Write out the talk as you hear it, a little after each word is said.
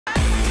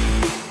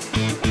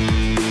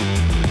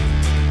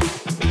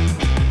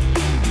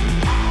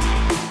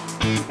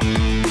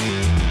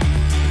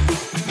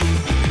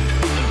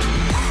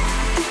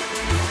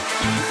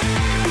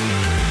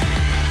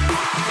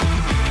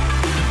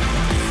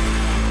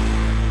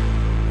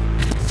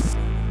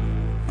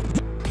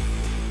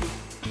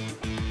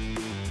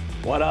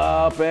What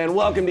up, and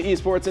welcome to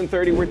Esports in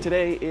 30, where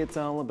today it's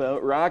all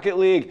about Rocket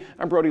League.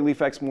 I'm Brody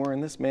Moore,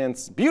 and this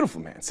man's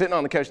beautiful man sitting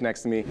on the couch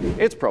next to me.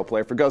 It's pro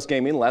player for Ghost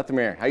Gaming,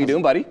 Lethamyr. How you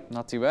doing, buddy?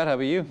 Not too bad. How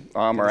about you?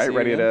 I'm all right.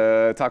 Ready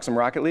to talk some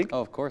Rocket League?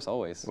 Oh, of course,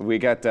 always. We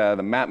got the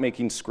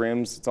map-making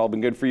scrims. It's all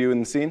been good for you in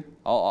the scene?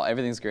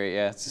 Everything's great.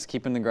 Yeah, it's just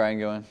keeping the grind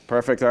going.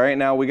 Perfect. All right,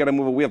 now we got to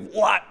move. We have a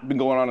lot been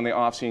going on in the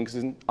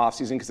off-season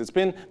because it's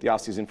been the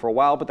off-season for a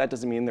while, but that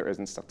doesn't mean there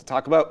isn't stuff to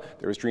talk about.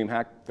 There was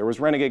DreamHack, there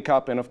was Renegade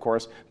Cup, and of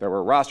course, there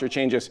were roster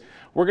changes.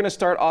 We're going to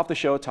start off the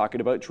show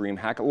talking about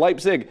DreamHack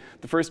Leipzig,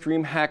 the first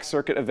DreamHack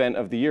circuit event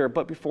of the year.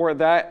 But before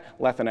that,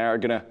 Leth and I are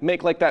going to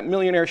make like that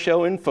millionaire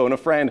show and phone a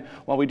friend.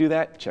 While we do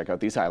that, check out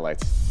these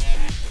highlights.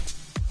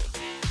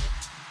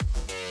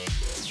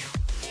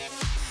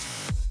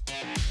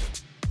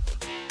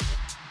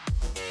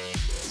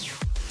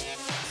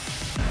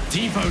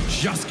 Devo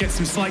just gets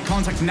some slight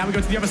contact, and now we go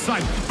to the other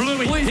side.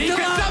 Bluey, he can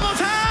double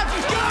tap!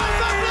 Go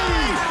for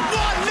Bluey!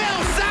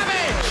 1-0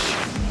 Savage!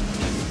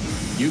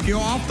 Yukeo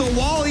off the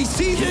wall, he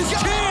sees his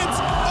chance!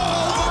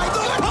 Oh, the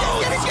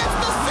post! And he gets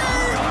the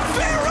save!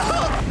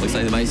 Vera! Looks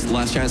like the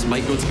last chance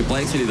might go to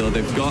Complexity, though.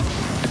 They've got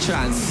a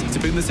chance to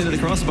boom this into the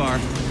crossbar.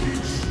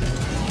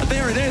 And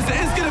there it is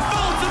gonna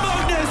fall to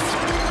Magnus!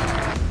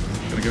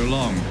 Gonna go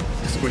long.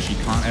 Squishy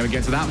can't ever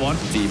get to that one.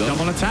 Devo.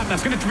 Double on a tap,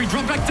 that's gonna be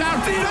dropped back down.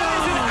 Devo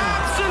is an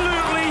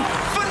absolutely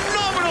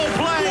phenomenal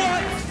play!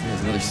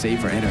 There's another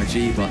save for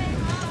NRG, but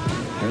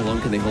how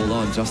long can they hold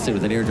on? Justin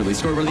with an air dribble. He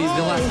scored one of these in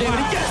the last game,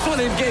 and he gets one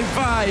in game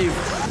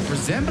 5.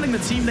 Resembling the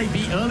team they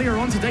beat earlier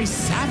on today,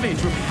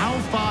 Savage, with how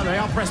far they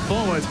are pressed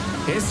forward.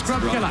 Here's Scrub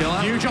Killer,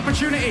 huge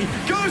opportunity,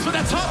 goes for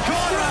the top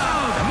corner,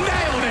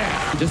 nailed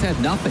it! He just had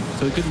nothing,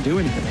 so he couldn't do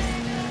anything.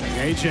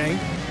 AJ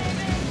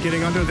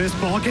getting under this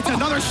ball, gets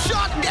another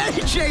shot,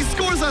 AJ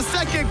scores a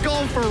second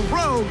goal for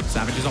Rogue.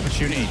 Savage's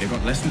opportunity, they've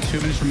got less than 2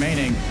 minutes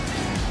remaining.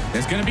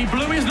 There's gonna be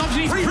Bluey as an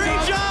opportunity,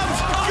 pre-jumped,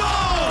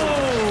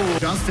 goal!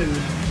 Justin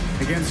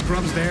against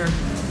Scrubs there,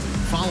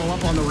 follow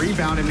up on the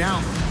rebound, and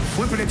now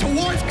flipping it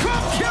towards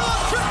Crumb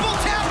Killer, triple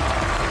tap,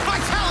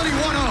 Vitality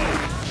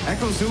 1-0.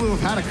 Echo Zulu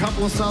have had a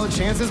couple of solid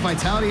chances,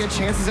 Vitality had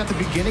chances at the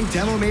beginning,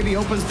 Demo maybe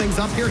opens things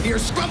up here,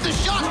 here's Scrub the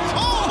shot,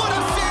 oh what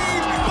a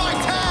save by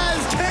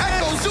Taz,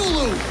 Echo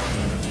Zulu.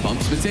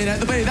 Bumps Matain out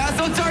the way,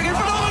 that's on target,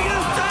 but oh my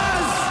goodness,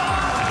 Taz!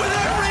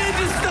 Without range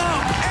to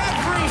stop!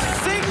 Every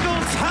single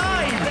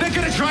time! They're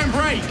gonna try and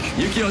break!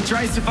 Yukeo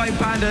tries to find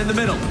Panda in the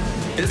middle.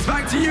 It's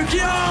back to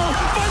Yukeo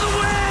for the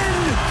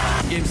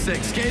win! Game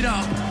 6, skate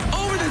up,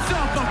 over the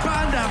top of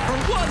Panda for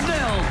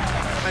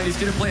 1-0. And he's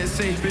gonna play it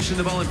safe, pushing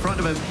the ball in front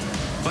of him.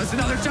 But it's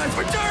another chance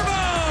for Turbo!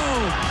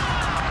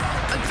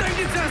 And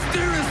Dignitas do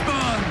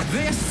respond!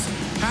 This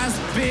has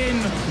been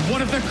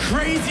one of the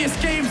craziest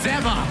games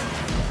ever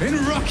in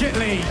Rocket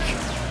League.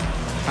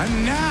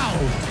 And now,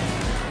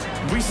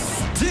 we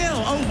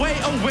still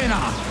await a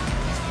winner.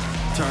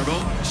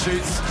 Turbo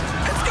shoots,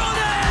 it's gone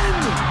in!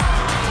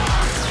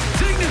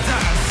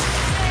 Dignitas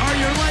are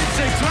your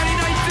Leipzig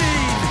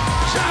 2019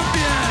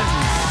 champions!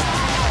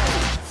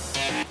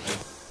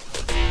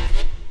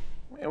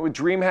 And with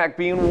DreamHack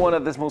being one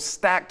of the most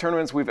stacked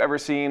tournaments we've ever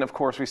seen, of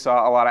course we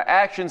saw a lot of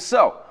action.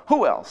 So,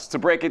 who else to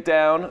break it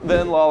down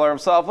than Lawler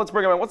himself? Let's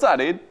bring him in. What's up,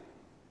 dude?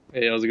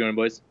 Hey, how's it going,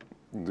 boys?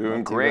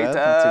 Doing great.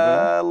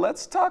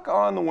 Let's talk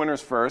on the winners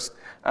first.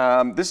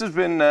 This has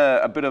been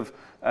a bit of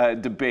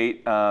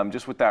debate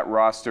just with that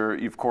roster.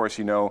 Of course,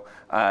 you know,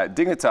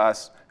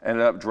 Dignitas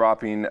ended up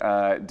dropping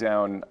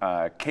down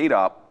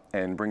K-Dop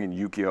and bringing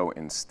Yukeo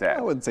instead.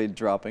 I wouldn't say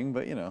dropping,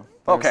 but you know.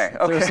 Okay.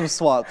 There were some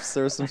swaps.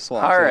 There were some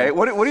swaps. All right.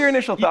 What are your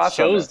initial thoughts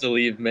on this? He chose to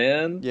leave,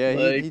 man. Yeah,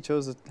 like, he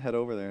chose to head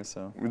over there.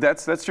 So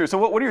that's true. So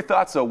what are your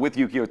thoughts though with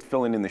Yukeo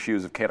filling in the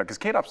shoes of K-Dop? Because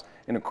K-Dop's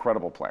an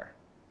incredible player.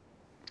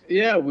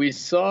 Yeah, we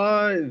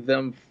saw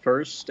them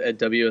first at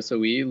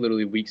WSOE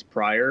literally weeks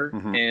prior,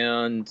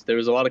 and there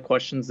was a lot of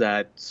questions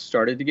that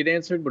started to get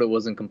answered, but it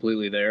wasn't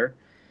completely there.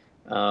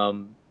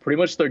 Pretty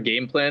much their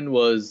game plan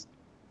was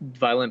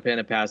Violent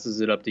Panda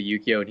passes it up to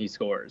Yukeo and he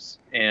scores.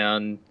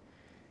 And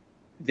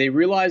they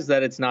realized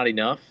that it's not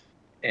enough,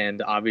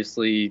 and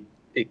obviously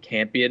it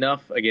can't be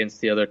enough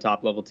against the other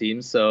top-level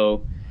teams,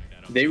 so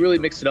they really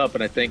mixed it up,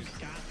 and I think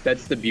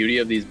that's the beauty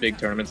of these big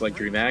tournaments like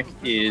DreamHack,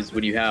 is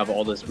when you have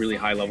all this really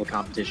high-level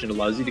competition, it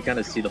allows you to kind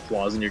of see the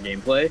flaws in your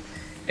gameplay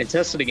and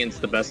test it against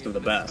the best of the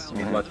best. I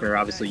mean, Lethamyr,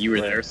 obviously you were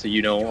there, so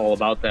you know all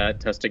about that,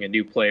 testing a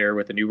new player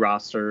with a new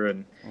roster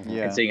and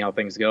seeing how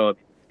things go.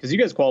 Because you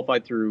guys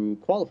qualified through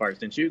qualifiers,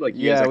 didn't you? Like,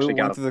 you guys actually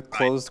we went through the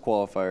closed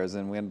qualifiers,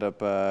 and we ended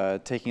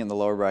up taking it in the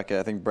lower bracket.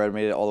 I think Brad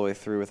made it all the way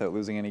through without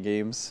losing any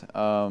games.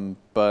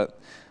 But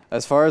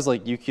as far as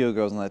like Yukeo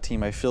goes on that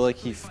team, I feel like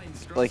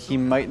he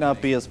might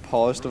not be as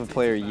polished of a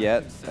player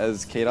yet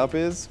as K-Dop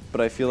is,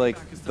 but I feel like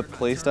the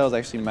playstyle is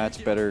actually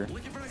matched better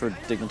for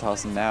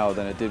Dignitas now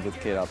than it did with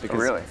K-Dop. Because,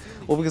 really?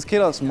 Well, because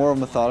K-Dop's more of a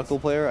methodical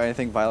player. I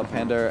think Violent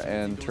Panda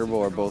and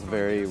Turbo are both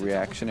very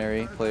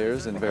reactionary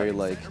players and very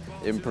like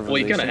improvisation. Well,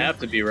 you kind of have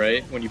to be,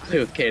 right? When you play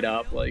with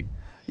K-Dop, like.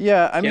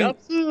 Yeah, I mean,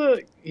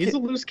 he's a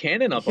loose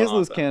cannon up. He's a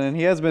loose cannon.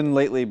 He has been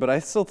lately, but I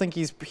still think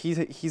he's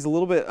a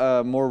little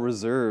bit more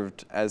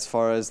reserved as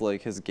far as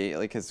like his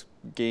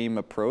game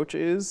approach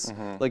is.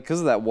 Like because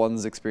of that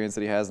ones experience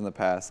that he has in the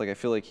past. Like I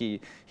feel like he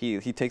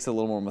takes it a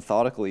little more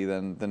methodically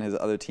than his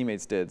other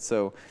teammates did.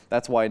 So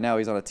that's why now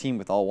he's on a team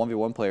with all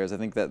 1v1 players. I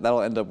think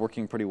that'll end up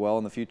working pretty well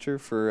in the future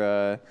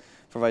for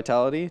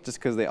Vitality, just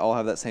because they all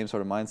have that same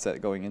sort of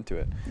mindset going into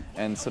it.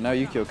 And so now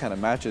Yukeo kind of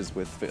matches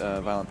with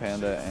Violent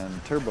Panda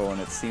and Turbo, and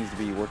it seems to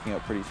be working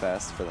out pretty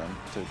fast for them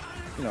to,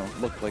 you know,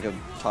 look like a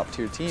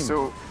top-tier team.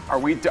 So are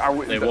we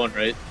they won,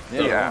 right?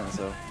 Yeah.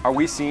 So. Are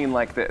we seeing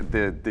like the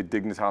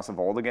Dignitas of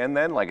old again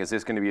then? Like, is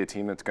this going to be a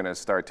team that's going to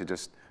start to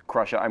just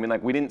crush it? I mean,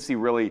 like, we didn't see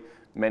really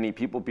many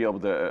people be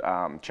able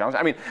to challenge.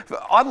 I mean,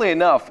 oddly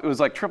enough, it was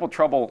like Triple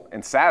Trouble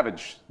and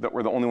Savage that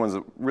were the only ones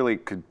that really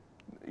could,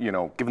 you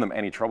know, give them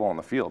any trouble on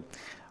the field.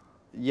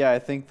 Yeah, I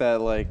think that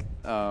like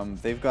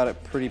they've got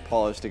it pretty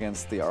polished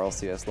against the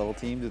RLCS level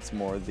teams. It's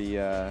more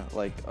the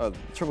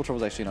Triple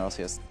Trouble's actually an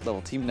RLCS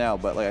level team now,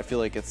 but like I feel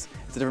like it's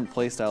a different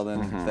play style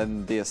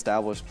than the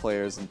established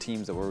players and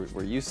teams that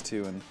we're used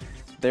to, and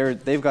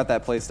they've got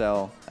that play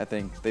style. I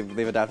think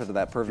they've adapted to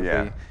that perfectly.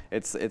 Yeah.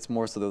 It's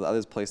more so the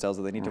other play styles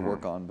that they need to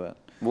work on. But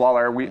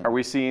Lawler, are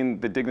we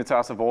seeing the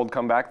Dignitas of old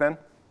come back then?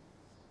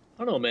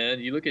 I don't know, man.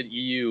 You look at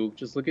EU,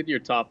 just look at your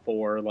top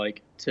four,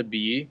 like, to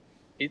be,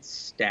 it's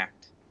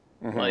stacked.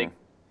 Like,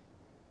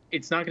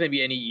 it's not going to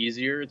be any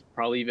easier. It's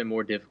probably even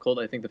more difficult.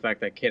 I think the fact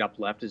that K-Dop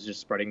left is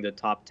just spreading the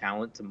top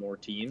talent to more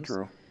teams.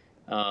 True.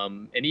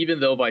 And even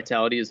though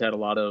Vitality has had a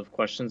lot of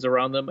questions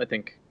around them, I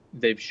think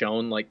they've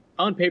shown, like,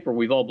 on paper,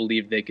 we've all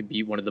believed they could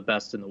be one of the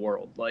best in the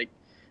world. Like,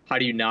 how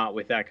do you not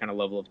with that kind of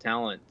level of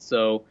talent?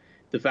 So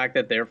the fact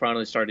that they're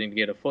finally starting to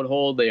get a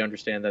foothold, they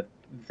understand that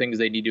the things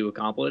they need to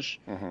accomplish.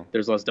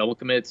 There's less double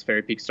commits.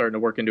 Fairy Peak's starting to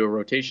work into a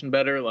rotation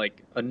better.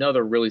 Like,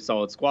 another really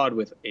solid squad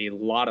with a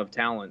lot of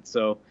talent.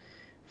 So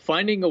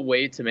finding a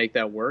way to make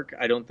that work,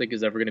 I don't think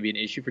is ever going to be an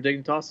issue for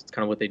Dignitas. It's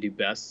kind of what they do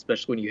best,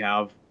 especially when you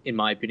have, in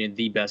my opinion,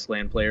 the best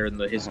LAN player in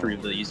the history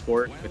of the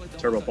esport with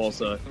Turbo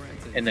Pulsa,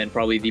 and then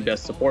probably the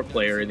best support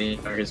player in the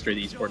entire history of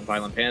the esport,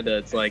 Violent Panda.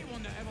 It's like,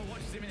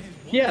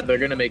 yeah, they're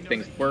going to make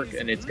things work,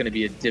 and it's going to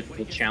be a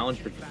difficult challenge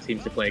for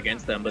teams to play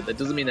against them, but that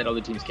doesn't mean that other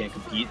teams can't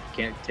compete,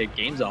 can't take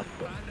games off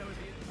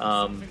of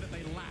them.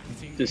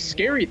 The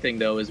scary thing,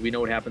 though, is we know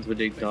what happens when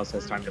Dignitas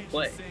has time to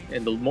play.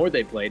 And the more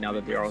they play, now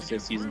that the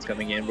RLCS season's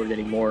coming in, we're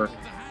getting more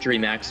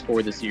DreamHacks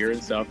for this year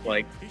and stuff,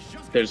 like,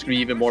 they're just going to be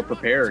even more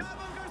prepared.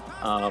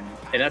 And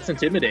that's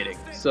intimidating.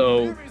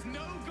 So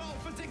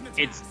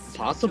it's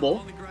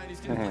possible,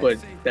 but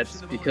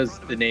that's because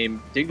the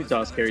name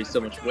Dignitas carries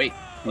so much weight.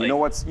 Like,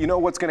 you know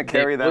what's going to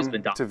carry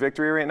them to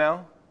victory right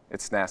now?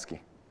 It's Snasky.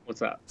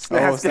 What's that?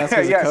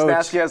 Snasky, yeah,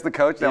 Snasky as the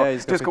coach. Now, Yeah,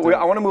 just cool.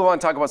 I want to move on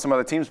and talk about some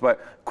other teams,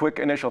 but quick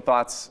initial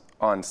thoughts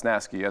on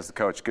Snasky as the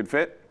coach. Good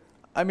fit?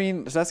 I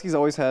mean, Snasky's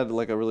always had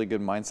like a really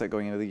good mindset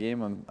going into the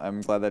game.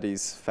 I'm glad that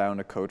he's found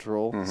a coach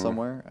role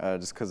somewhere,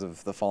 just because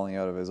of the falling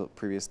out of his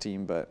previous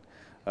team. But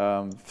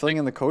filling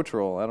in the coach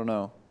role, I don't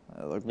know.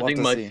 Like, I think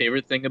my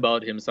favorite thing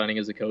about him signing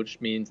as a coach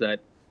means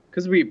that,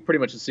 because we pretty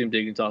much assume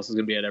Dignitas is going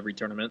to be at every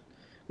tournament,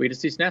 we get to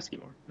see Snasky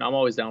more. And I'm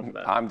always down for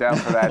that. I'm down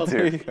for that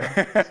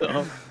too.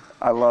 So,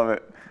 I love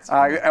it.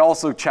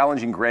 Also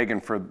challenging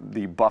Gregan for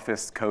the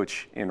buffest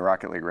coach in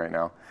Rocket League right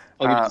now.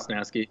 I'll give it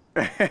to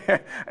Snasky.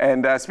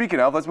 And speaking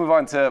of, let's move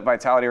on to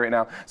Vitality right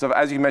now. So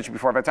as you mentioned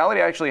before,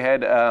 Vitality actually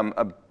had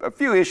a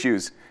few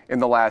issues in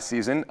the last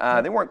season.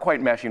 They weren't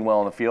quite meshing well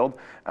in the field.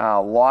 A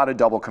lot of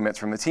double commits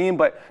from the team.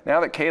 But now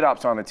that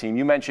K-Dop's on the team,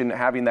 you mentioned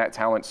having that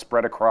talent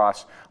spread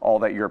across all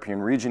that European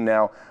region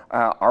now.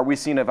 Are we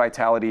seeing a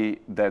Vitality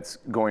that's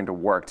going to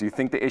work? Do you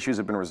think the issues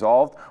have been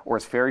resolved, or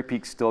is Fairy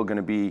Peak still going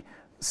to be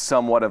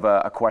somewhat of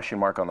a question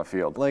mark on the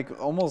field? Like,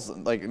 almost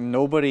like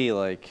nobody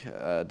like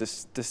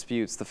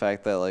disputes the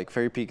fact that like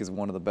Fairy Peak is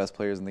one of the best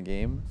players in the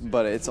game,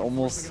 but it's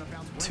almost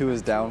to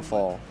his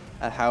downfall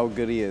at how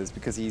good he is,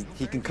 because he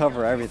can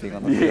cover everything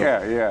on the field.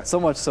 Yeah.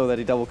 So much so that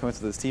he double commits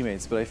with his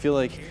teammates. But I feel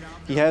like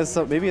he has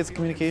some, maybe it's a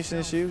communication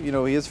issue. You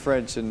know, he is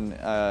French, and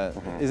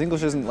his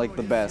English isn't like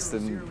the best.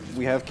 And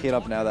we have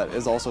K-Dop now that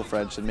is also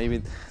French, and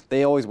maybe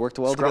they always worked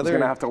well Scrub's together.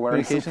 Gonna have to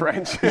learn some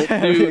French. Dude,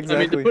 Exactly. I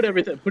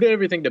mean, to put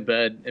everything to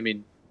bed, I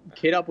mean,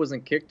 K-Dop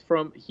wasn't kicked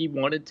from. He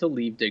wanted to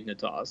leave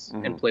Dignitas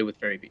and play with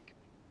Fairy Peak.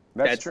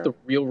 That's the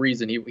real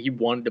reason he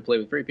wanted to play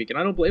with Fairy Peak, and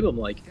I don't blame him.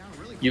 Like,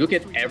 you look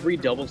at every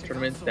doubles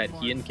tournament that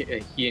he and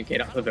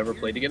K-Dop have ever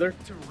played together,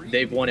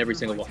 they've won every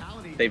single one.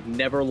 They've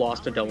never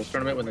lost a doubles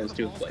tournament when those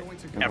two have played,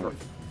 ever.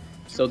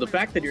 So the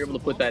fact that you're able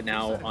to put that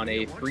now on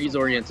a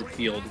threes-oriented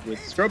field with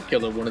Scrub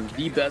Killer, one of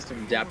the best at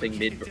adapting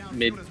mid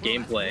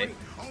gameplay,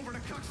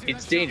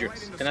 it's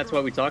dangerous. And that's why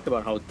we talk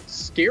about how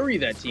scary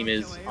that team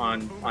is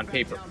on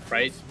paper,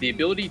 right? The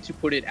ability to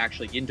put it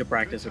actually into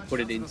practice or put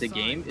it into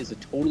game is a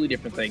totally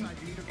different thing,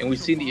 and we've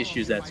seen the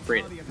issues that's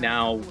created.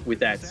 Now, with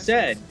that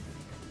said,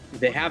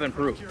 they have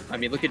improved. I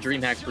mean, look at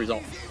DreamHack's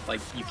results. Like,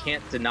 you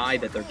can't deny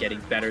that they're getting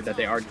better, that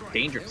they are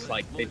dangerous.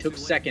 Like, they took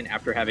second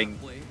after having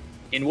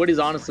in what is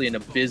honestly an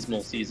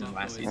abysmal season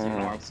last season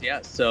in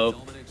RLCS.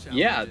 So,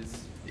 yeah,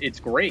 it's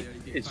great.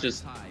 It's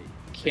just,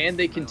 can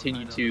they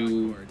continue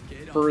to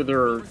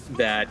further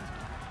that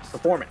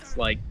performance?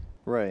 Like,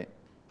 right.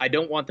 I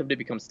don't want them to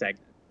become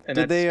stagnant. And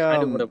Did that's they,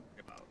 kind of what I'm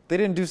worried about. They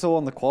didn't do so well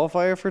in the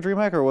qualifier for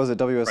DreamHack, or was it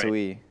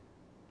WSOE?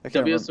 Right.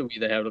 WSOE,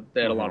 they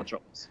had a lot of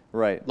troubles.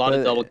 Right. A lot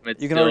of double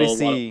commits. You can still, already a lot of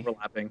see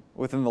overlapping.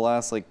 within the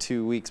last like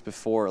 2 weeks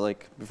before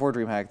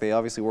DreamHack, they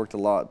obviously worked a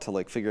lot to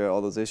like figure out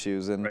all those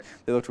issues, and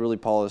they looked really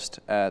polished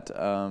at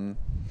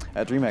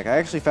DreamHack. I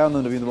actually found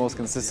them to be the most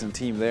consistent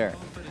team there.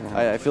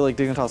 I feel like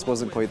Dignitas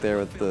wasn't quite there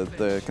with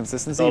the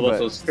consistency. All but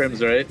those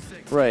scrims, right?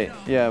 Right.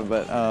 Yeah,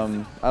 but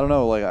I don't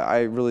know. Like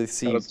I really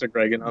see. Shout out to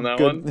Reagan on that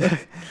good, one.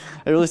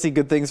 I really see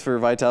good things for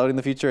Vitality in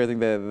the future. I think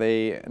that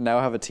they now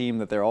have a team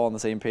that they're all on the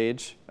same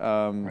page.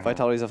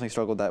 Vitality's definitely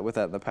struggled with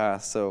that in the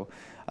past, so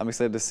I'm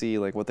excited to see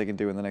like what they can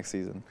do in the next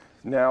season.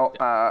 Now,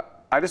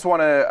 I just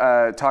want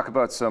to talk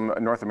about some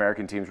North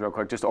American teams real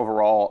quick, just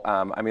overall.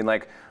 I mean,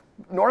 like,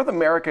 North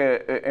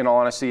America, in all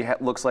honesty,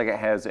 looks like it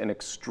has an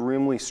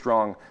extremely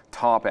strong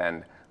top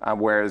end,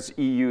 whereas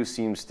EU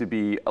seems to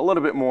be a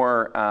little bit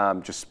more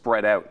just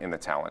spread out in the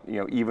talent, you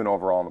know, even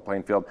overall on the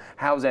playing field.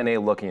 How's NA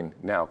looking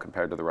now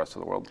compared to the rest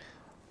of the world?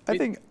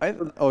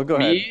 Oh, go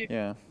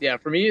ahead. Yeah,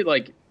 for me,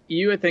 like,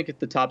 EU, I think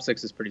the top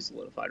 6 is pretty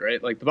solidified,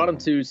 right? Like, the bottom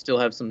 2 still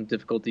have some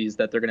difficulties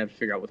that they're going to have to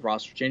figure out with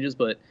roster changes,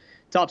 but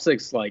top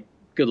 6, like,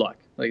 good luck.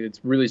 Like, it's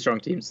really strong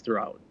teams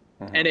throughout.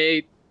 NA,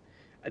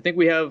 I think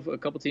we have a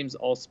couple teams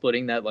all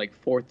splitting that, like,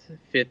 4th,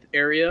 5th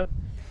area,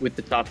 with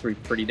the top 3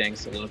 pretty dang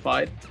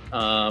solidified.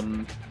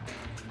 But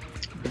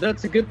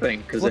that's a good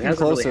thing, because it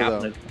hasn't really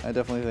happened. Though, I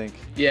definitely think.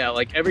 Yeah,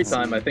 like, every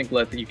time, I think,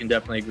 Leth, you can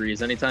definitely agree,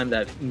 is anytime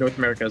that North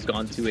America has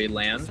gone to a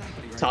LAN,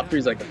 top 3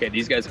 is like, okay,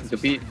 these guys can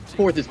compete.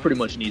 4th is pretty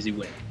much an easy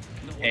win.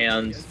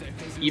 And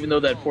even though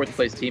that 4th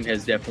place team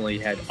has definitely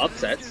had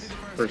upsets,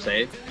 per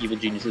se, Evil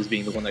Geniuses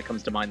being the one that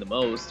comes to mind the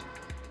most,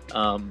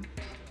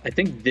 I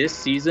think this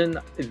season,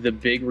 the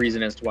big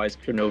reason as to why is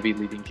Kronovi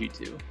leaving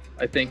G2.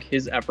 I think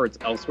his efforts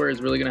elsewhere is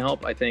really going to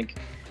help. I think,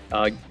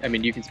 I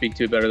mean, you can speak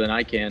to it better than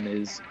I can,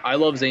 is I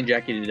love Zane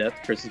Jackie to death.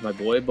 Chris is my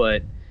boy,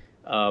 but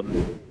I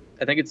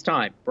think it's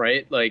time,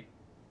 right? Like,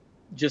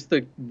 just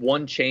the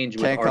one change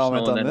with Arsenal. Can't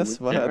comment on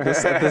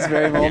this at this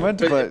very moment,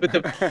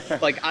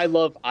 but like, I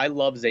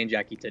love Zane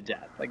Jackie to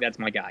death. Like, that's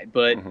my guy.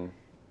 But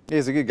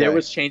he's a good guy.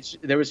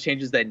 There was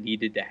changes that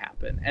needed to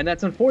happen, and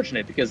that's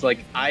unfortunate because, like,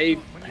 I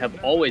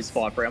have always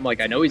fought for him. Like,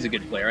 I know he's a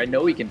good player. I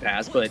know he can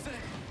pass, but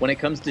when it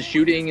comes to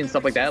shooting and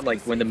stuff like that, like,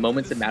 when the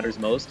moments it matters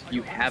most,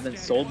 you haven't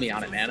sold me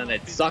on it, man. And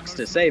it sucks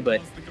to say, but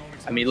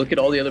I mean, look at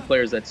all the other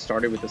players that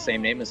started with the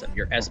same name as him.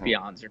 Your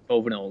Espions, your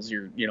Bovenals,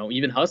 your, you know,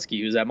 even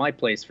Husky, who's at my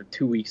place for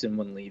 2 weeks and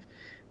wouldn't leave.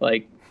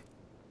 Like,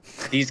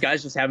 these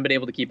guys just haven't been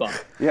able to keep up.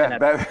 Yeah,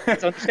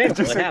 that's understandable.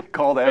 Just it happened.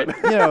 called out.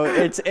 You know,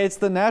 it's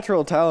the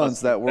natural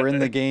talents that were in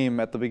the game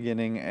at the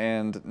beginning,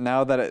 and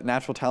now that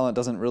natural talent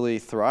doesn't really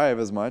thrive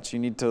as much, you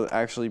need to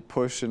actually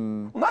push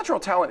and. Well, natural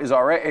talent is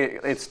all right.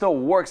 It still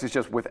works. It's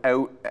just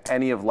without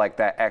any of like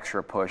that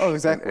extra push. Oh,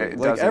 exactly.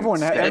 Like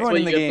everyone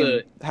in the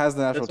game has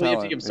the natural talent. That's why you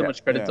have to give so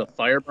much credit to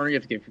Fireburner. You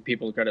have to give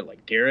people credit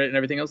like Garrett and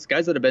everything else.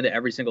 Guys that have been to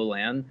every single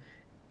LAN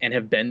and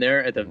have been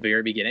there at the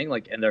very beginning,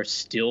 like, and they're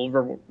still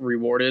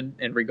rewarded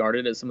and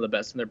regarded as some of the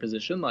best in their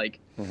position. Like,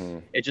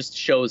 it just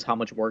shows how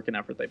much work and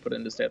effort they put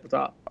in to stay at the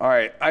top. All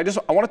right, I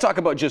want to talk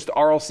about just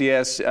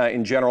RLCS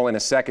in general in a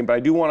second, but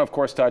I do want to, of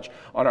course, touch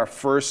on our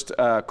first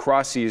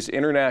Crossies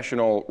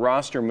international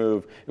roster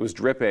move. It was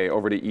Drippe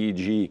over to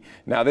EG.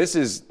 Now,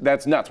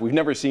 that's nuts. We've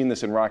never seen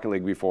this in Rocket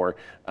League before,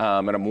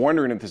 and I'm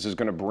wondering if this is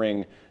going to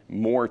bring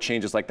more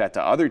changes like that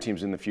to other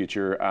teams in the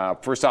future.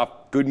 First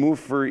off, good move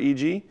for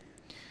EG.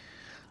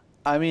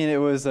 I mean, it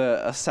was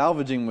a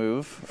salvaging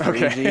move for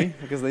EG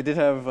because they did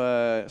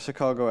have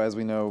Chicago, as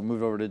we know,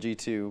 moved over to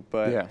G2,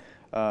 but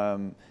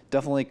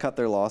definitely cut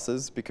their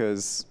losses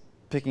because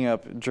picking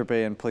up Drippe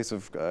in place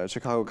of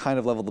Chicago kind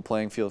of leveled the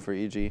playing field for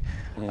EG.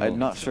 I'm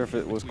not sure if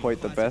it was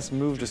quite the best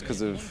move just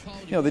because of,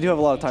 you know, they do have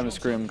a lot of time to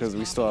scrim because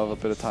we still have a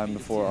bit of time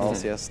before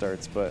RLCS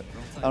starts, but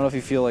I don't know if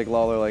you feel like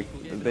Lawler, like,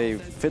 they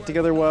fit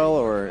together well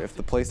or if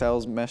the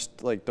playstyles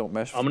don't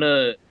mesh. I'm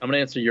gonna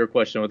answer your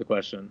question with a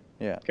question.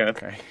 Yeah.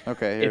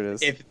 Okay, here it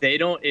is. If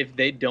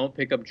they don't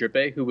pick up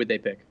Drippe, who would they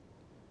pick?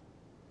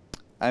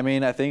 I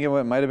mean, I think it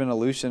might have been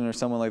Illusion or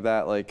someone like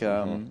that. Like,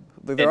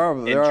 there are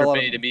a lot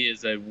Drippe to me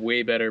is a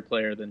way better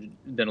player than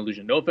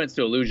Illusion. No offense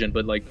to Illusion,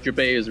 but like Drippe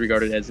is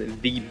regarded as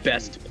the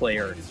best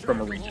player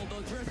from a region.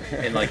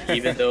 And like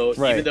even though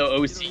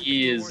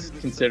OCE is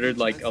considered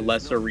like a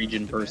lesser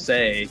region per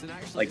se,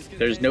 like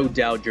there's no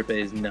doubt Drippe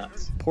is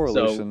nuts. Poor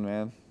Illusion,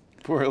 man.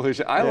 Poor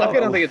Illusion. I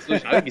don't think it's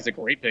Illusion. I think he's a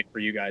great pick for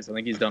you guys. I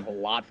think he's done a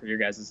lot for your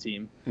guys'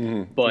 team.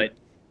 But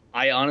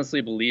I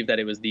honestly believe that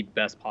it was the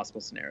best possible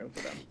scenario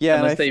for them. Yeah,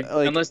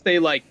 unless they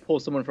like pull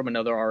someone from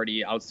another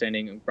already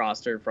outstanding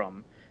roster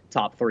from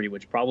top 3,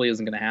 which probably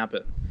isn't going to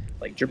happen.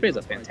 Like Drippe is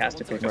a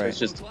fantastic pick. It's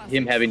just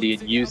him having to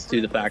get used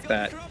to the fact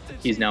that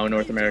he's now in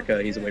North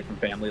America, he's away from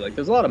family. Like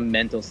there's a lot of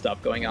mental stuff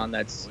going on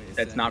that's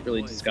not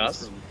really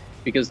discussed.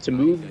 because to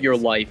move your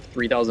life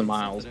 3,000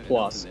 miles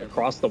plus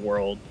across the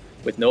world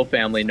with no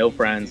family, no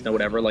friends, no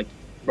whatever, like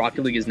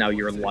Rocket League is now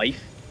your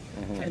life.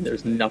 And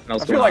there's nothing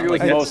else going on. I feel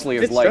like it was mostly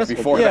his life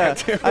before that,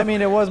 too. I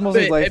mean, it was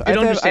mostly his life. If you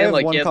don't understand,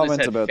 like, one he has comment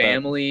had about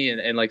family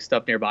and like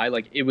stuff nearby,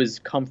 like it was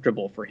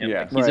comfortable for him.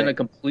 Yeah. Like, he's in a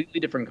completely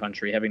different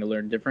country, having to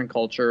learn different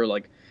culture,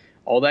 like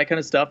all that kind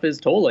of stuff is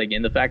tolling.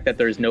 And the fact that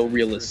there's no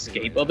real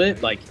escape of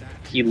it, like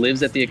he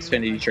lives at the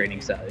Xfinity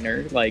Training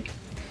Center, like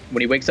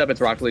when he wakes up,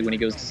 it's Rocket League. When he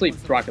goes to sleep,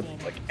 it's Rocket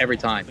League. Like every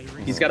time,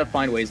 he's got to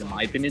find ways, in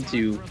my opinion,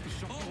 to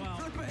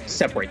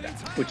separate that,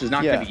 which is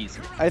not going to be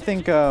easy. I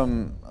think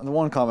the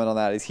one comment on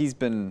that is he's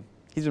been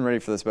ready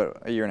for this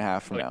about a year and a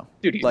half from now.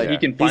 Dude, he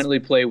can finally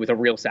play with a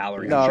real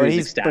salary. No, sure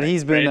but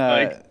he's been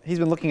right? he's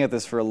been looking at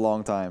this for a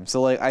long time.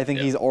 So like I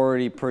think he's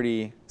already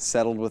pretty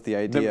settled with the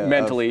idea.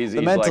 Mentally,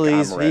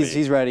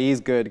 he's ready.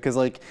 He's good because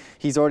like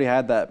he's already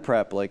had that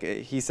prep. Like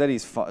he said,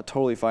 he's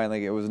totally fine.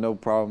 Like it was no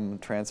problem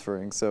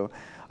transferring. So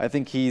I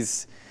think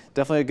he's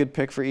definitely a good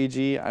pick for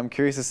EG. I'm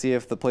curious to see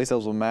if the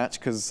playstyles will match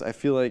because I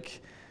feel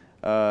like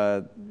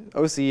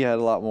OCE had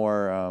a lot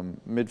more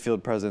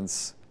midfield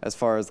presence as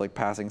far as like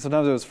passing.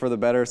 Sometimes it was for the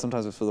better,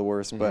 sometimes it was for the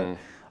worse. But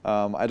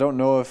I don't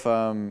know if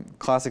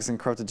Classics and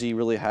Corrupted G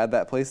really had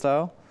that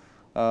playstyle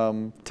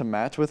to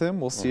match with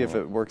him. We'll see if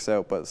it works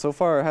out. But so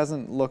far, it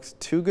hasn't looked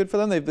too good for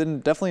them. They've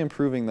been definitely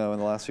improving though in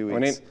the last few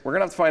weeks. We're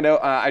gonna have to find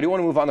out. I do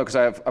want to move on though because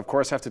I of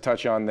course have to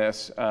touch on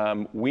this.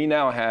 We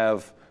now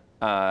have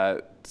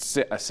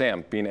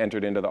Sam being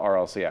entered into the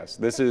RLCS.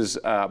 This is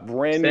a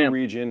brand new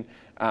region.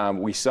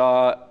 We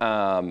saw,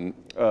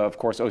 of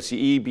course,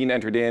 OCE being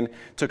entered in.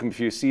 Took them a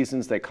few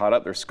seasons. They caught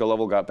up. Their skill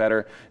level got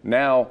better.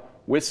 Now,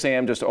 with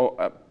Sam just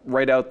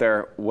right out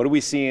there, what are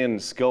we seeing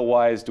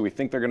skill-wise? Do we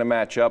think they're going to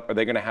match up? Are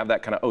they going to have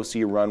that kind of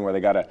OCE run where they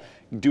got to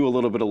do a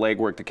little bit of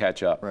legwork to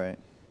catch up? Right.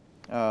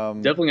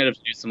 Definitely going to have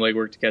to do some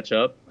legwork to catch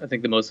up. I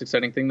think the most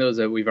exciting thing, though, is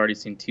that we've already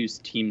seen 2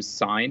 teams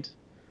signed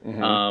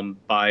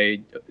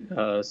by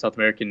South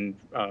American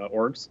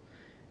orgs,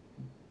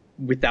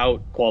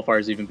 without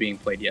qualifiers even being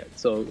played yet.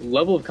 So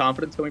level of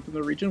confidence coming from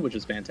the region, which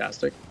is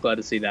fantastic. Glad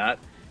to see that.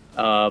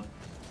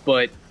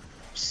 But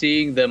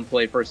seeing them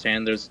play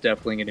firsthand, there's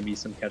definitely going to be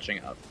some catching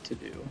up to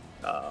do.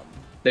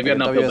 They've got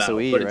an uphill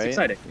battle, but it's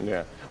exciting.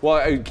 Yeah.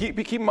 Well, keep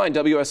in mind,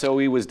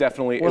 WSOE was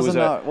definitely a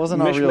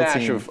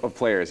mishmash of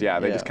players. Yeah,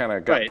 they just kind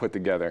of got put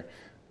together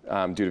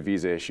due to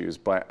visa issues.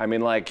 But I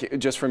mean, like,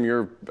 just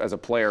from as a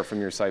player from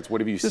your sites, what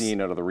have you seen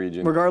out of the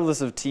region?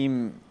 Regardless of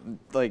teams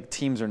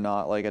or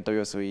not, like at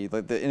WSOE,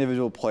 like the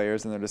individual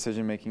players and their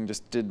decision making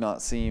just did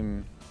not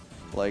seem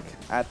like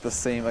at the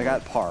same, like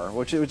at par,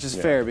 which is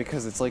fair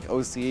because it's like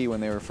OCE when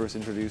they were first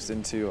introduced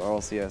into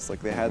RLCS.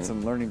 Like they had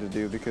some learning to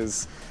do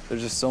because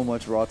there's just so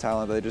much raw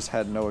talent that they just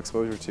had no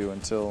exposure to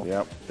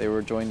until they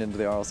were joined into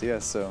the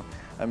RLCS. So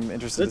I'm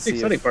interested to see. That's the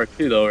exciting part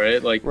too, though,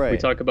 right? Like we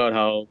talk about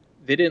how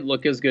they didn't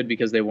look as good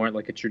because they weren't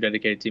like a true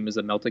dedicated team as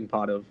a melting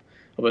pot of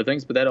other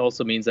things, but that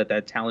also means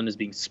that talent is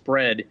being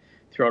spread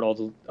throughout all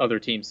the other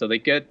teams. So they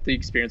get the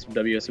experience from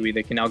WSOE.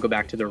 They can now go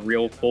back to their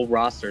real full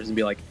rosters and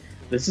be like,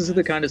 this is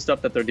the kind of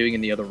stuff that they're doing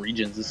in the other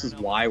regions. This is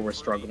why we're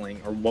struggling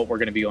or what we're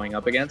going to be going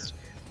up against.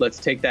 Let's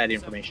take that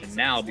information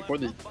now before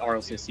the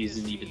RLCS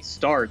season even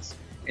starts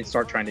and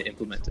start trying to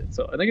implement it.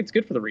 So I think it's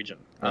good for the region.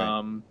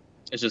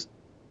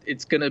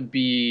 It's going to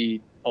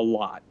be a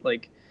lot.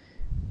 Like,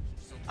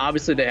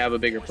 obviously they have a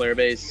bigger player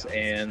base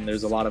and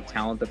there's a lot of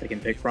talent that they can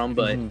pick from,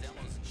 but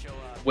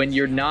when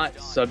you're not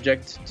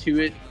subject to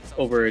it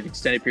over an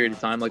extended period of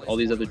time, like all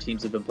these other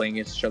teams have been playing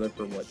against each other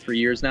for 3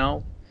 years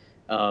now.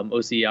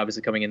 OCE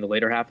obviously coming in the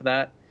later half of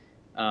that.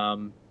 It's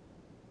going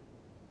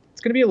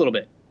to be a little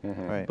bit,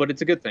 but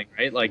it's a good thing,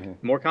 right?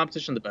 Like more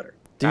competition, the better.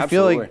 Do you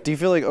feel like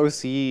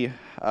OCE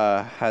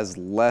has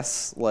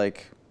less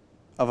like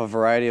of a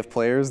variety of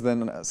players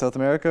than South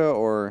America,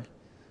 or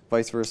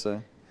vice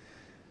versa?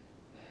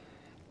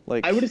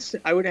 Like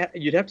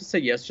you'd have to say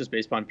yes, just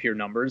based on pure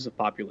numbers of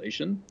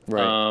population.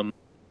 Right.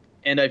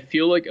 And I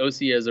feel like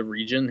OCE as a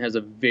region has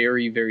a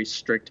very, very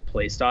strict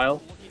play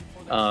style,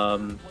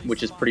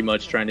 which is pretty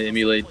much trying to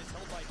emulate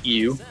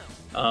EU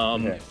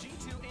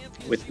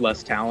with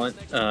less talent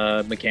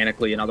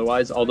mechanically and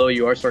otherwise. Although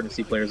you are starting to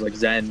see players like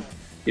Zen,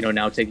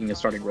 now taking a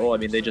starting role. I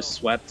mean, they just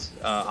swept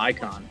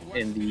Icon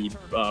in the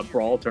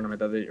Brawl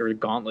tournament or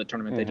Gauntlet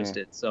tournament they just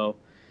did. So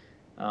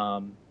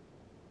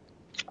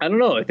I don't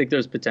know. I think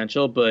there's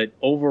potential, but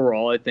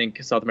overall, I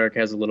think South America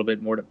has a little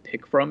bit more to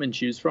pick from and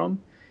choose from.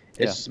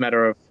 It's just a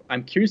matter of,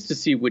 I'm curious to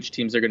see which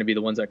teams are going to be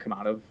the ones that come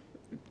out of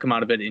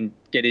it and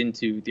get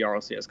into the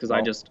RLCS, because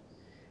I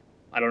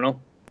don't know.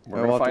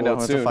 We're going to find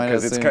out soon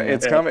because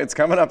it's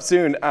coming up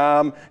soon.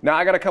 Now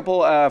I got a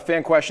couple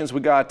fan questions we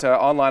got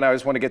online. I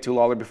just want to get to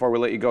Lawler before we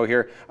let you go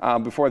here.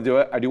 Before I do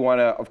it, I do want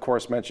to, of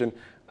course, mention,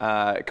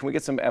 can we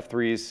get some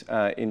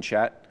F3s in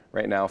chat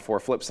right now for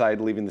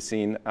Flipside leaving the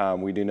scene?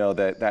 We do know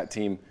that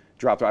team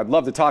dropped. I'd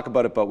love to talk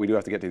about it, but we do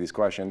have to get to these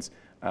questions.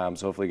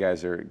 So hopefully you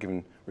guys are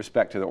giving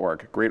respect to the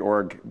org. Great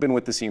org, been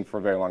with the scene for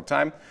a very long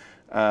time.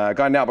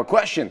 Gone now, but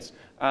questions.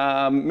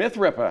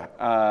 Mythrippa,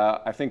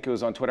 I think it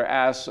was on Twitter,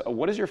 asks,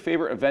 what is your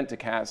favorite event to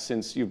cast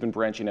since you've been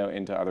branching out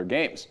into other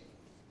games?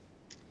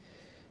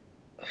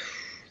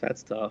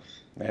 That's tough.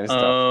 That is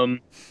tough.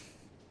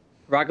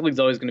 Rocket League's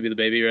always going to be the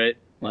baby, right?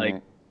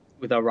 Like,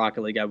 without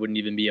Rocket League, I wouldn't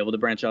even be able to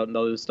branch out into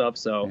other stuff.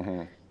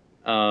 So,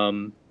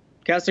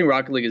 casting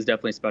Rocket League is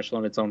definitely special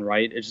in its own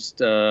right. It's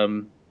just, I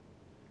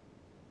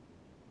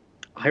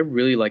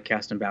really like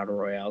casting battle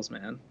royales,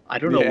 man. I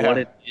don't know what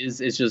it is.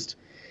 It's just.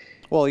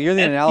 Well, you're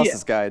the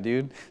analysis guy,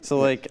 dude. So,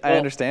 like, I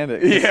understand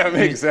it. Yeah, it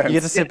makes sense. You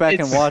get to sit back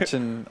and watch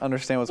and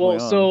understand what's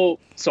going on.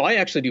 So I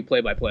actually do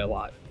play-by-play a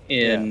lot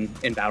in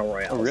battle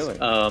royales. Oh, really?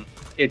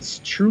 It's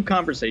true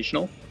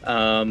conversational.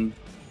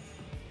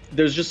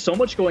 There's just so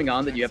much going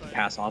on that you have to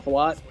pass off a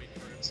lot.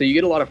 So you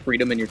get a lot of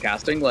freedom in your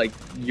casting. Like,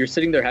 you're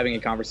sitting there having a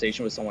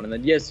conversation with someone, and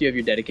then, yes, you have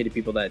your dedicated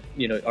people that,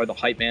 you know, are the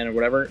hype man or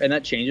whatever, and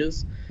that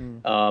changes.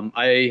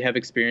 I have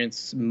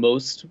experienced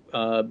most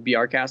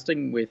BR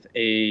casting with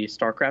a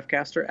StarCraft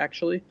caster,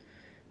 actually.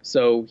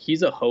 So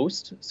he's a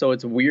host. So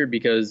it's weird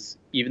because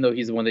even though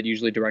he's the one that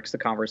usually directs the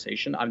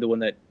conversation, I'm the one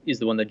that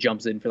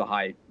jumps in for the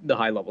high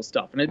level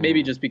stuff. And it may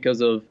be just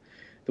because of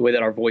the way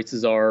that our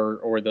voices are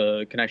or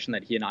the connection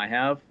that he and I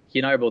have. He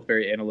and I are both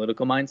very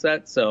analytical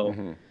mindset.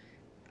 So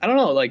I don't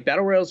know, like,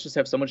 battle royals just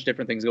have so much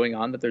different things going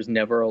on that there's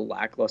never a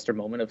lackluster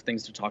moment of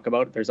things to talk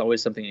about. There's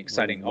always something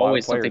exciting,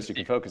 always something you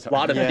can focus on. A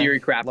lot of theory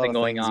crafting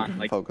going on.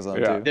 Like,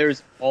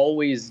 there's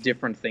always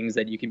different things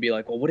that you can be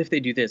like, well, what if they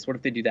do this? What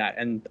if they do that?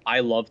 And I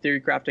love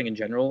theory crafting in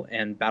general,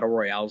 and battle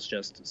royales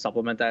just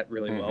supplement that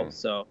really well.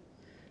 So,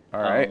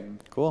 all right,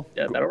 cool.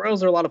 Yeah, battle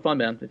royales are a lot of fun,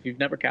 man. If you've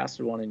never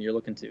casted one and you're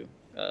looking to,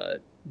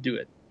 do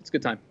it. It's a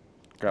good time.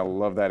 Gotta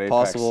love that Apex.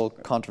 Possible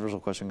controversial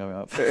question coming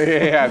up.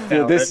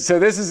 This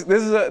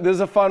is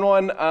a fun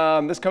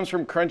one. This comes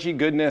from Crunchy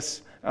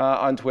Goodness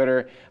on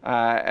Twitter,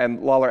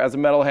 and Lawler, as a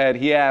metalhead,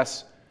 he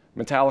asks,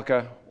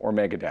 Metallica or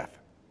Megadeth?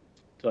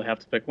 Do I have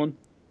to pick one?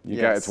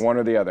 You got it's one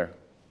or the other.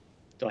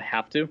 Do I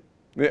have to?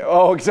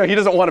 Oh, so he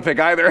doesn't want to pick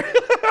either.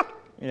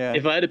 Yeah.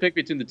 If I had to pick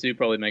between the two,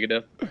 probably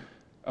Megadeth.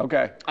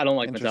 Okay. I don't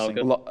like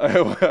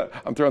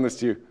Metallica. I'm throwing this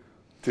to you,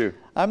 too.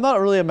 I'm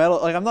not really I'm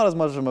not as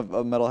much of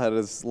a metalhead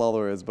as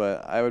Lawler is,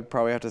 but I would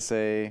probably have to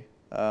say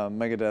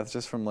Megadeth,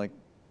 just from like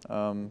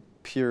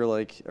pure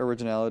like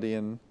originality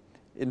and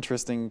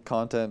interesting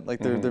content. Like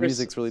their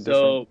music's really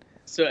different.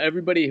 So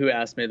everybody who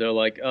asked me, they're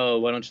like, oh,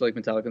 why don't you like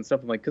Metallica and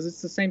stuff? I'm like, because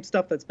it's the same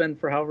stuff that's been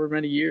for however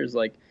many years.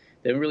 Like,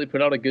 they haven't really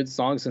put out a good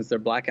song since their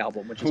Black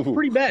album, which is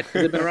pretty bad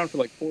because they've been around for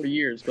like 4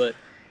 years. But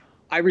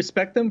I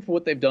respect them for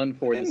what they've done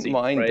for the scene.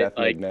 Right? Death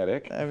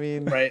Magnetic. I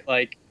mean, right?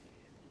 Like,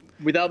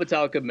 without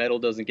Metallica, metal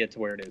doesn't get to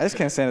where it is. I just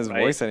can't stand his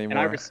voice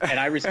anymore. And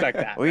I respect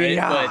that.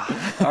 Yeah.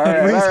 But, all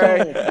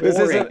right. This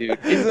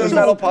is a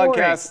metal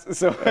podcast,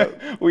 so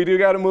we do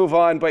got to move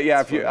on. But yeah,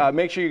 if you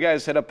make sure you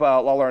guys hit up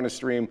Lawler on his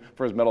stream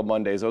for his Metal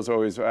Mondays. Those are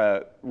always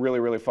really,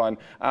 really fun.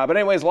 But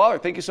anyways, Lawler,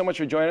 thank you so much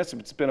for joining us.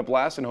 It's been a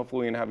blast, and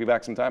hopefully we can have you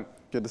back sometime.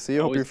 Good to see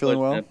you. Hope you're feeling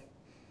well.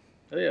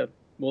 Oh yeah,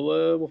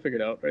 we'll figure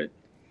it out, right?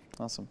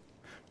 Awesome.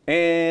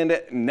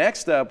 And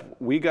next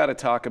up, we got to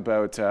talk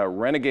about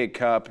Renegade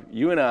Cup.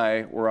 You and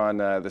I were on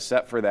the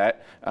set for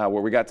that, where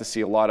we got to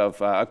see a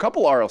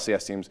couple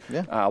RLCS teams,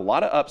 a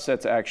lot of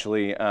upsets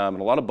actually, and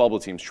a lot of bubble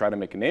teams try to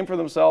make a name for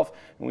themselves.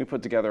 And we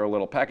put together a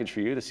little package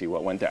for you to see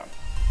what went down.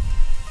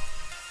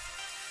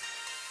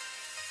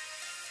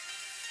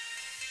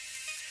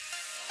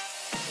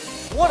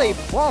 What a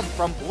bump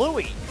from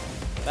Bluey.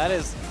 That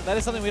is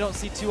something we don't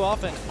see too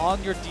often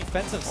on your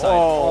defensive side.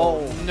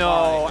 Oh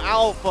no,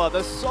 Alpha,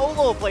 the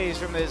solo plays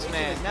from this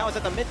man. Now it's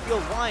at the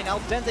midfield line.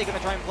 Al Dente gonna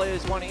try and play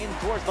this one in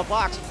towards the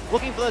box.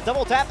 Looking for the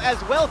double tap as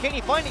well. Can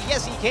he find it?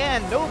 Yes, he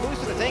can. No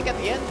boost to the tank at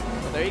the end,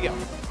 but there you go.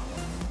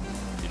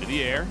 Into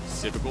the air,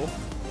 Civical.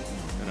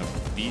 Gonna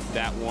beat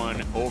that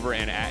one over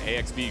and at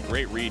AXB.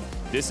 Great read.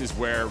 This is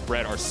where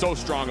Red are so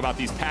strong about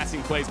these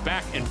passing plays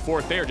back and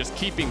forth. They are just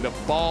keeping the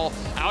ball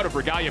out of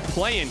Regalia,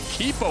 playing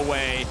keep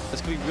away.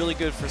 This could be really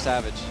good for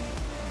Savage.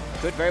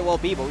 Could very well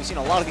be, but we've seen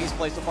a lot of these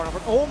plays so far.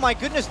 Oh my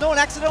goodness, no, an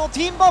accidental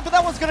team bump, and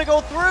that one's gonna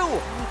go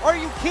through. Are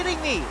you kidding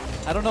me?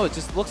 I don't know, it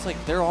just looks like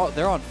they're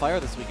on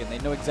fire this weekend. They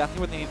know exactly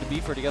what they need to be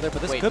for together,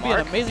 but this could be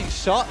an amazing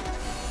shot.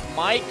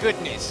 My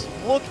goodness,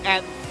 look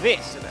at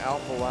this. And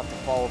Alpha will have to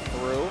follow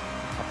through.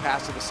 A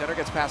pass to the center,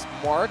 gets past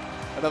Mark.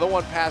 Another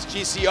one past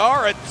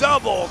GCR, a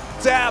double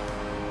tap,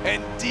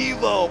 and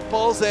Devo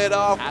pulls it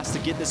off. Has to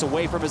get this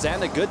away from his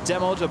end. A good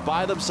demo to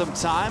buy them some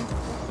time,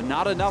 but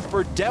not enough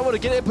for Devo to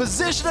get in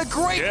position. A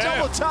great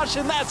double touch,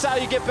 and that's how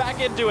you get back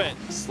into it.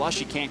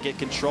 Slushy can't get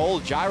control.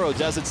 Gyro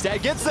does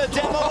instead. Gets the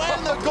demo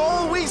and the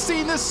goal. We've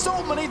seen this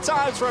so many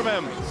times from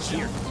him.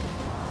 Here.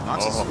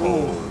 That's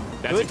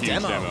good a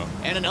huge demo.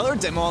 And another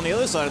demo on the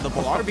other side of the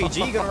ball.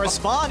 RBG gonna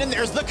respond, and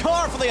there's the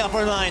car for the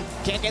upper line.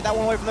 Can't get that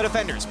one away from the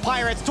defenders.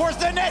 Pirates towards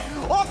the net,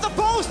 off the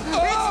post. It's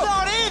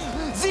not in.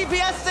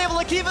 ZPS is able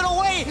to keep it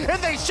away,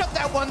 and they shut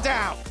that one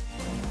down.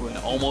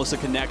 Almost a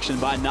connection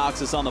by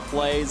Noxus on the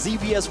play.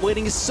 ZBS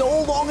waiting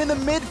so long in the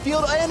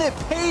midfield, and it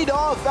paid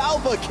off.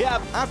 Alpha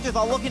Cap.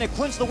 Afterthought looking to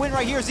clinch the win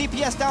right here.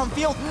 ZPS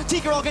downfield.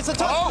 T-Girl gets the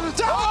touch.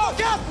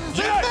 Alpha Cap.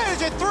 They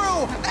manage it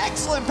through.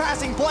 Excellent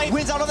passing play.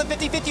 Wins out on the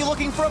 50-50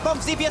 looking for a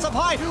bump. ZPS up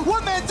high.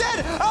 One man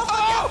dead. Alpha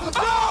Cap.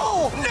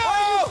 No! No!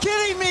 Are you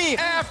kidding me?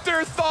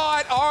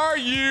 Afterthought, are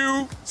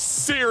you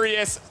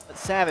serious?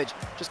 Savage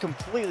just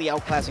completely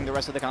outclassing the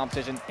rest of the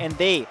competition, and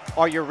they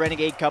are your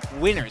Renegade Cup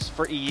winners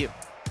for EU.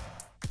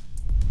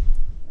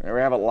 We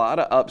have a lot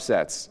of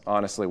upsets,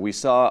 honestly. We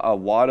saw a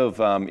lot of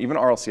even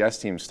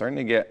RLCS teams starting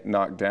to get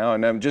knocked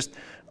down. Just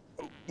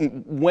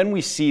when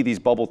we see these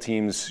bubble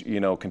teams,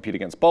 compete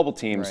against bubble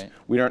teams,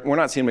 right. we're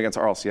not seeing them against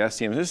RLCS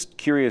teams. Just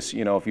curious,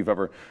 if you've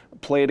ever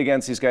played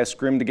against these guys,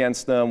 scrimmed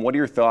against them. What are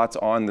your thoughts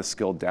on the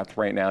skill depth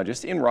right now,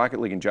 just in Rocket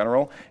League in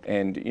general?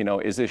 And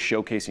is this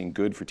showcasing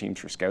good for teams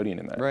for scouting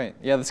in that? Right.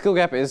 Yeah, the skill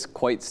gap is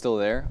quite still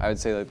there. I would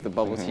say like the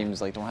bubble teams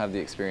don't have the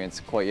experience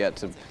quite yet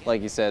to,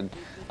 like you said.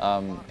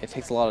 It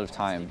takes a lot of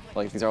time.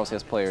 Like these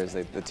RLCS players,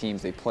 the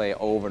teams, they play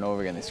over and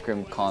over again. They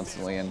scrim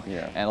constantly, and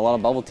a lot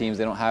of bubble teams,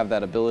 they don't have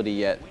that ability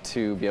yet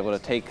to be able to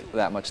take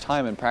that much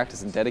time and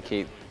practice and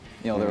dedicate,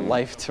 their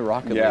life to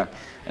Rocket League.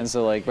 And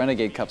so like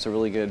Renegade Cup's a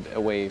really good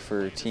way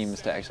for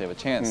teams to actually have a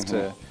chance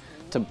to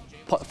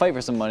fight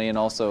for some money and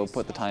also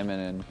put the time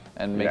in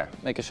and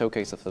make a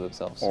showcase for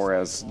themselves. Or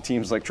as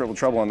teams like Triple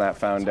Trouble on that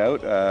found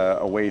out,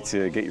 a way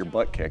to get your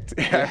butt kicked.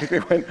 I think they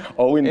went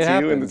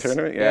 0-2 in the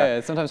tournament. Yeah,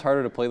 it's sometimes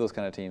harder to play those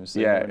kind of teams. So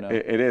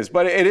it is.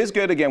 But it is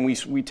good. Again,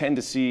 we tend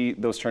to see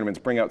those tournaments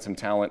bring out some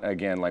talent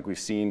again, like we've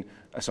seen.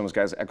 Some of those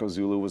guys, Echo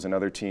Zulu was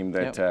another team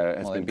that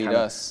has been kind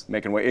of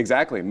making waves.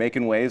 Exactly,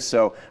 making waves.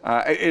 So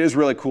it is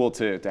really cool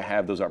to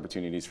have those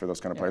opportunities for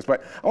those kind of players.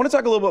 But I want to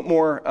talk a little bit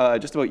more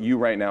just about you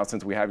right now,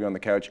 since we have you on the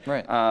couch.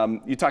 Right.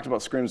 You talked about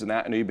scrims and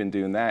that. I know you've been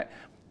doing that.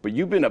 But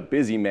you've been a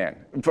busy man.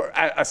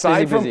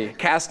 Aside from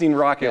casting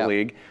Rocket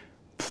League,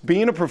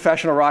 being a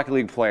professional Rocket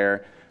League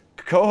player,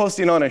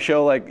 co-hosting on a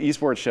show like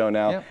ESPORTS show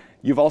now,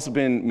 you've also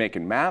been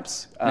making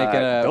maps.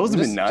 Those have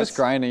been nuts. Just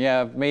grinding,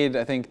 I've made,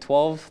 I think,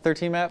 12,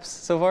 13 maps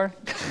so far.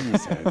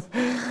 Jesus.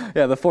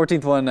 The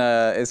 14th one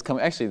is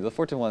coming. Actually, the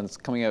 14th one's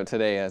coming out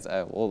today as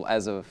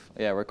of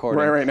recording.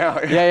 Right now.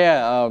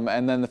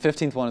 And then the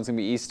 15th one is going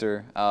to be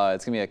Easter. It's going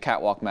to be a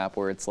catwalk map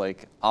where it's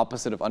like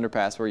opposite of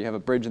Underpass, where you have a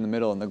bridge in the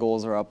middle and the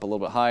goals are up a little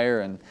bit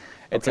higher, and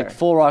it's like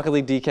full Rocket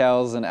League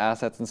decals and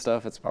assets and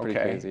stuff. It's pretty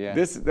crazy,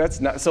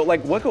 That's not so.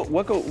 Like, what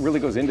really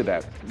goes into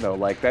that though?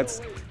 Like,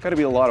 that's got to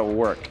be a lot of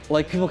work.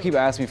 Like, people keep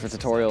asking me for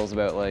tutorials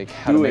about like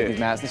how to make these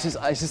maps. It's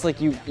just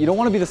like you don't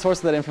want to be the source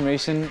of that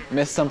information,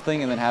 miss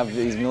something, and then have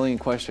these million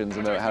questions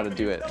about how to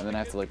do it, and then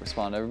have to like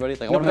respond to everybody.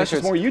 Like, I want to make sure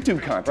it's more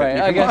YouTube content. Right,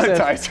 you I can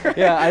guess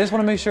monetize. I just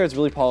want to make sure it's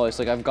really polished.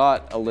 Like, I've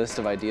got a list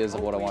of ideas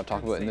of what I want to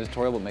talk about in the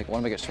tutorial, but want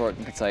to make it short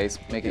and concise,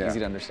 make it easy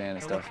to understand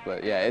and stuff.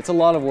 But it's a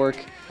lot of work.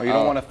 Oh, you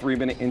don't want a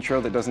 3-minute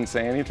intro that doesn't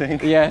say anything?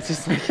 Yeah, it's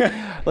just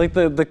like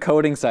the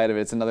coding side of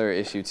it's another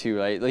issue too,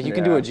 right? Like, you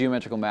can do a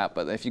geometrical map,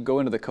 but if you go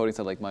into the coding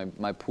side, like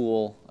my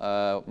pool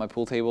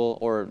table,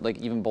 or like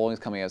even bowling's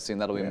coming out soon.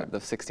 That'll be the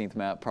 16th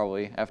map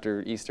probably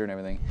after Easter and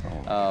everything.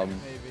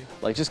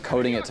 Like, just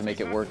coding it to make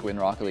it work in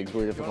Rocket League is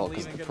really difficult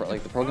because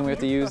the program we have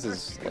to use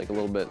is like a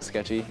little bit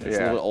sketchy. It's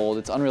a little bit old.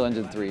 It's Unreal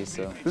Engine 3,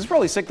 so. This is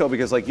probably sick though,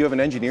 because like you have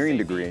an engineering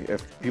degree.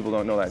 If people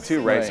don't know that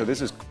too, right? So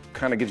this is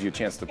kind of gives you a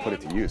chance to put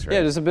it to use, right?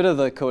 Yeah, there's a bit of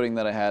the coding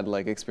that I had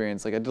like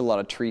experience. Like, I did a lot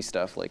of tree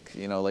stuff, like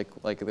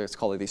like there's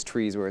called like these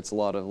trees where it's a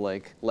lot of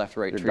like left,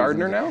 right. You're a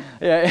gardener now?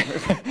 Yeah,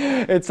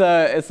 it's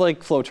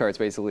like flowcharts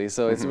basically.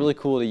 So it's really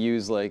cool to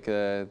use like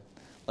a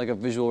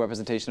visual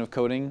representation of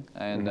coding,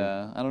 and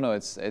I don't know,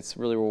 it's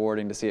really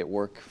rewarding to see it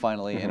work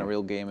finally in a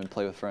real game and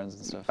play with friends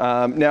and stuff.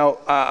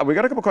 Now we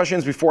got a couple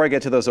questions before I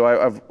get to those. So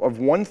I've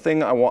one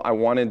thing I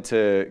wanted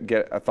to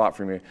get a thought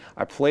from you.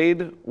 I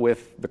played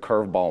with the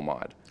curveball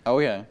mod. Oh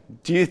yeah.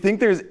 Do you think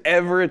there's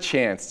ever a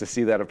chance to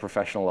see that at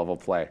professional level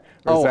play?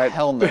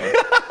 Hell no.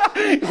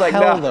 He's like,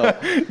 hell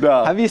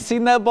no. Have you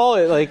seen that ball?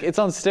 It's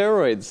on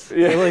steroids.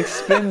 It like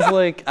spins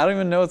like, I don't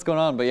even know what's going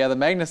on. But yeah, the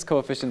Magnus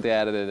coefficient they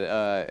added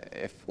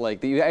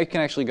it. You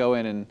can actually go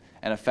in and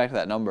affect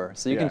that number,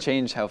 so you can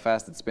change how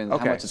fast it spins.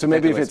 Okay. How much so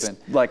maybe if it's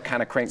like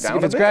kind of cranked down.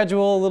 If it's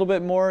gradual a little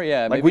bit more,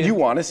 yeah. Like, would you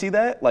want to see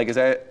that? Like, is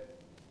that?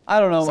 I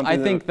don't know. I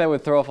think that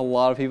would throw off a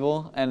lot of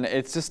people, and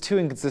it's just too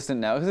inconsistent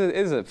now. Because it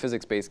is a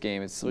physics-based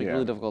game. It's like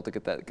really difficult to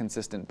get that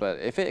consistent. But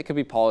if it could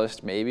be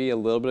polished, maybe a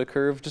little bit of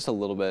curve, just a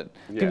little bit.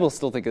 People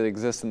still think it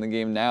exists in the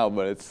game now,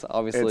 but it's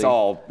obviously it's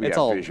all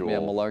visual.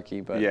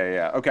 Malarkey. But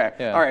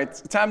Okay. All right.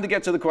 It's time to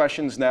get to the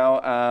questions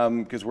now,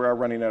 because we are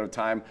running out of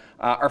time.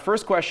 Our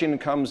first question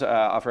comes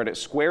off Reddit.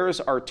 Squares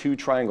are two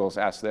triangles.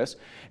 Asked this: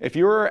 if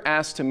you were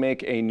asked to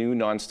make a new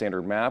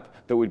non-standard map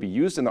that would be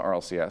used in the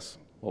RLCS,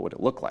 what would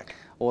it look like?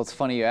 Well, it's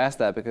funny you asked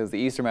that, because the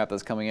Easter map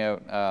that's coming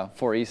out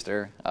for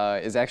Easter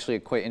is actually a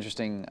quite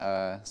interesting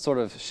sort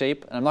of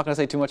shape. And I'm not going to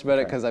say too much about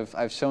it because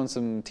I've shown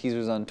some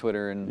teasers on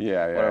Twitter and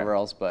whatever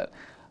else. But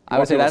I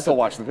would say that's still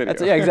watch the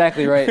video. Yeah,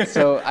 exactly right.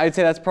 So I'd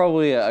say that's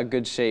probably a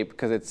good shape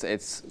because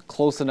it's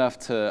close enough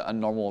to a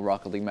normal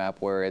Rocket League map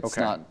where it's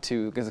not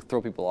too going to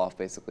throw people off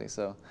basically.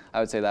 So I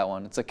would say that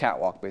one. It's a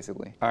catwalk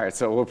basically. All right,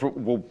 so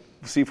we'll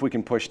see if we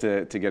can push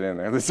to get in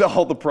there. This is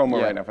all the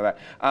promo right now for that.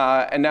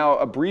 And now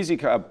a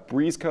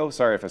Breezeco,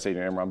 sorry if I say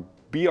your name wrong.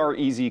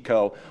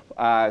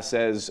 BREZCO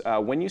says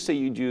when you say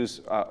you'd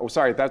use. Oh,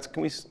 sorry.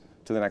 Can we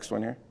to the next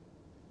one here?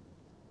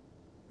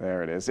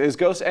 There it is. Is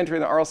Ghost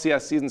entering the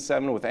RLCS Season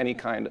 7 with any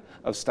kind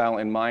of style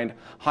in mind?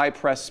 High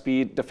press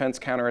speed, defense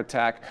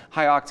counterattack,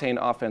 high-octane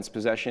offense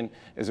possession.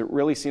 As it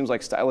really seems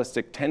like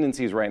stylistic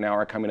tendencies right now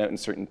are coming out in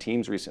certain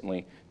teams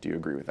recently. Do you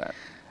agree with that?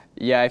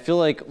 Yeah, I feel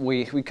like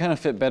we kind of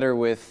fit better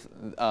with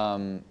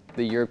the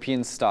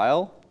European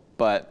style,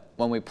 but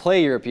when we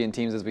play European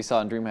teams, as we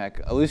saw in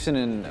DreamHack, Illusion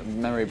and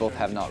Memory both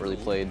have not really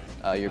played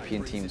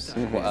European teams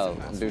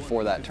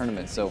before that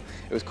tournament, so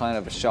it was kind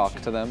of a shock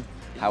to them.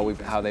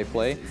 How they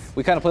play.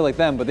 We kind of play like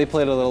them, but they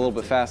played a little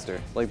bit faster.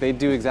 Like they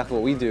do exactly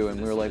what we do,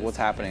 and we were like, what's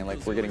happening?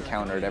 Like we're getting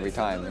countered every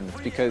time, and it's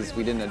because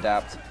we didn't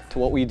adapt to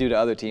what we do to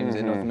other teams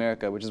in North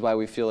America, which is why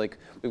we feel like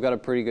we've got a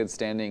pretty good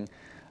standing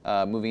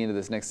moving into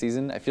this next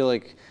season. I feel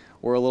like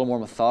we're a little more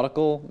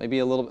methodical, maybe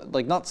a little bit,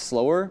 like not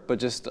slower, but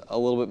just a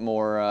little bit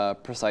more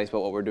precise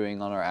about what we're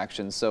doing on our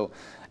actions. So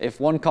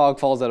if one cog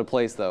falls out of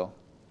place though,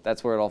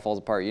 that's where it all falls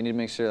apart. You need to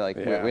make sure, like,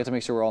 we have to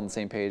make sure we're all on the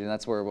same page, and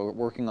that's where we're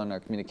working on our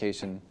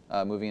communication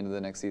moving into the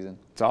next season.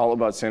 It's all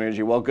about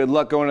synergy. Well, good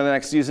luck going to the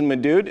next season, my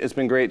dude. It's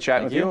been great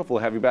chatting with you. Hopefully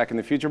we'll have you back in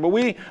the future. But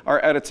we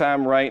are out of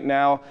time right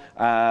now.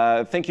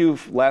 Thank you,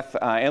 Leth,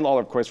 and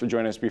Lawler, of course, for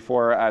joining us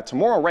before.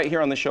 Tomorrow, right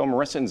here on the show,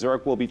 Marissa and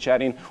Zurich will be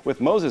chatting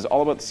with Moses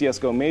all about the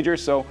CSGO Major,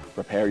 so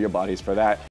prepare your bodies for that.